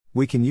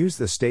We can use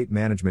the state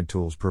management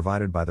tools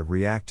provided by the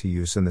React to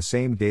use in the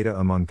same data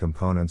among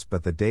components,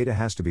 but the data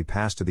has to be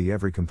passed to the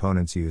every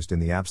components used in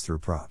the apps through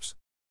props.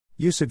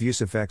 Use of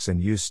useEffects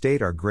and useState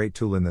are great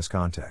tool in this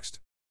context.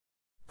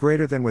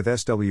 Greater than with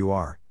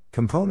SWR,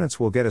 components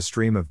will get a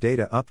stream of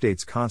data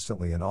updates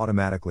constantly and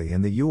automatically,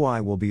 and the UI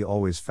will be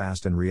always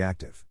fast and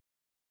reactive.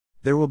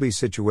 There will be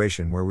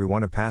situation where we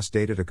want to pass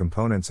data to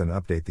components and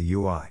update the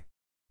UI.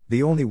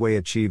 The only way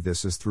achieve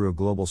this is through a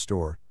global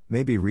store,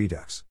 maybe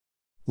Redux.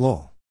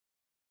 lol.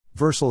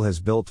 Vercel has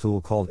built a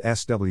tool called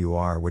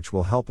SWR which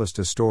will help us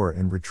to store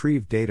and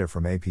retrieve data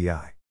from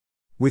API.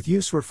 With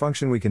useWhere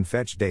function we can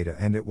fetch data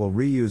and it will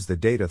reuse the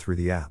data through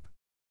the app.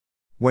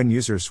 When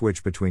users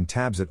switch between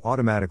tabs it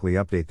automatically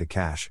update the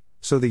cache,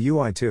 so the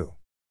UI too.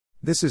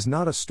 This is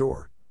not a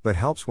store, but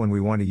helps when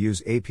we want to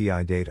use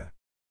API data.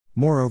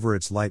 Moreover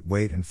it's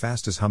lightweight and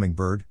fast as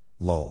Hummingbird,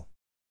 lol.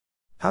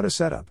 How to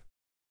set up?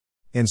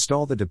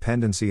 Install the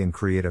dependency and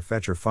create a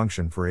fetcher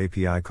function for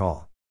API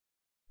call.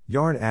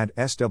 Yarn add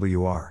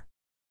SWR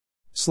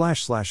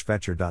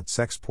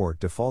 //fetcher.sexport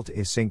default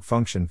async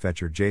function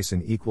fetcher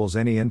JSON equals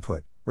any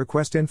input,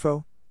 request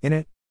info,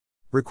 init,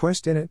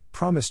 request init,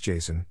 promise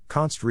JSON,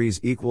 const res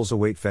equals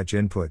await fetch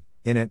input,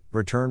 init,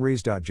 return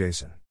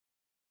res.json.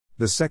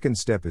 The second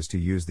step is to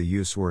use the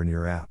useWhere in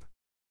your app.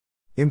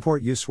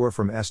 Import useWhere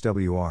from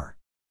SWR.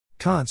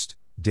 Const,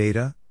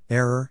 data,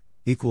 error,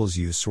 equals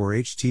useWhere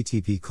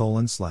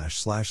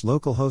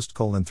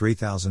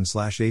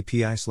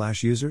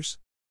http://localhost:3000/API/users.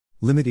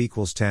 Limit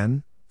equals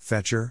 10,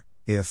 fetcher,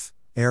 if,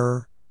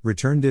 error,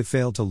 return div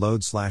failed to load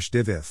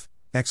 /div if,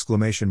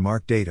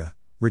 data,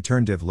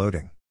 return div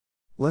loading.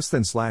 Less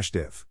than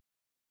 /div.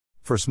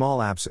 For small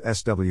apps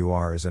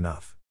SWR is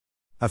enough.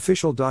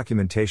 Official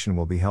documentation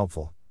will be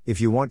helpful.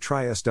 If you want,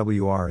 try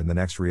SWR in the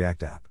next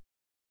React app.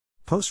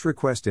 Post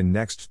request in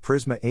Next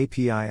Prisma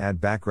API add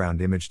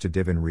background image to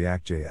div in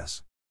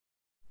React.js.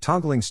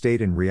 Toggling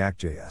state in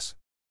React.js.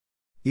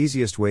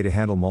 Easiest way to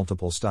handle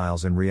multiple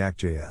styles in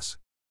React.js.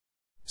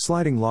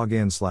 Sliding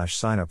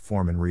login/signup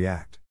form in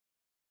React.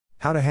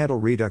 How to handle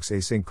Redux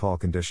async call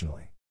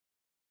conditionally.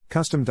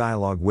 Custom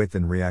dialog width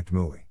in React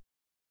MUI.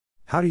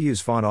 How to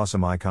use font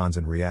awesome icons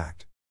in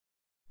React.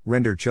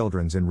 Render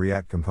children's in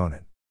React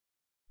component.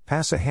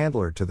 Pass a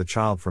handler to the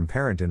child from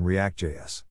parent in React.js.